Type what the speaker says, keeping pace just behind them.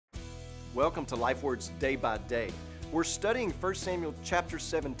Welcome to Life Words Day by Day. We're studying 1 Samuel chapter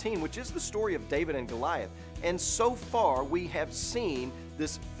 17, which is the story of David and Goliath. And so far, we have seen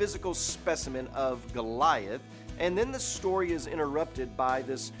this physical specimen of Goliath, and then the story is interrupted by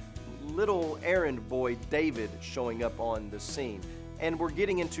this little errand boy, David, showing up on the scene. And we're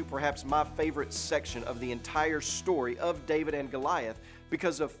getting into perhaps my favorite section of the entire story of David and Goliath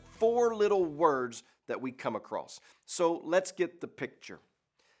because of four little words that we come across. So let's get the picture.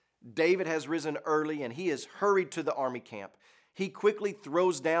 David has risen early and he has hurried to the army camp. He quickly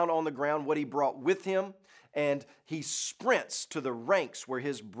throws down on the ground what he brought with him and he sprints to the ranks where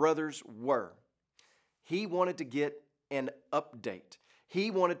his brothers were. He wanted to get an update. He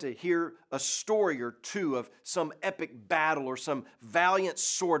wanted to hear a story or two of some epic battle or some valiant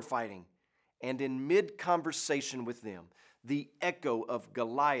sword fighting. And in mid-conversation with them, the echo of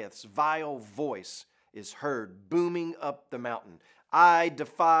Goliath's vile voice is heard booming up the mountain. I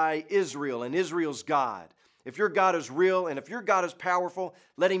defy Israel and Israel's God. If your God is real and if your God is powerful,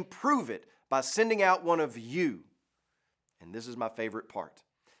 let him prove it by sending out one of you. And this is my favorite part.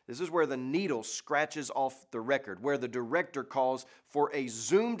 This is where the needle scratches off the record, where the director calls for a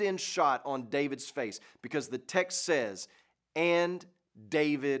zoomed-in shot on David's face, because the text says, "And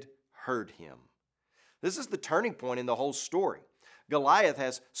David heard him." This is the turning point in the whole story. Goliath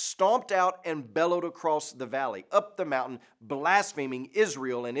has stomped out and bellowed across the valley, up the mountain, blaspheming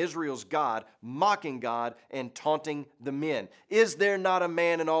Israel and Israel's God, mocking God and taunting the men. Is there not a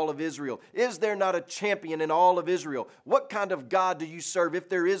man in all of Israel? Is there not a champion in all of Israel? What kind of God do you serve if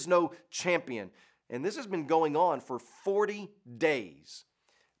there is no champion? And this has been going on for 40 days.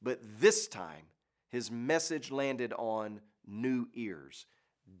 But this time, his message landed on new ears.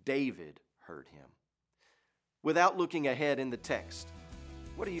 David heard him. Without looking ahead in the text,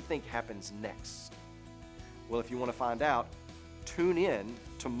 what do you think happens next? Well, if you want to find out, tune in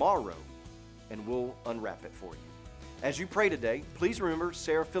tomorrow and we'll unwrap it for you. As you pray today, please remember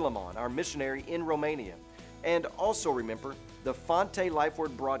Sarah Philemon, our missionary in Romania, and also remember the Fonte Life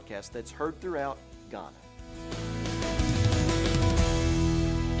Word broadcast that's heard throughout Ghana.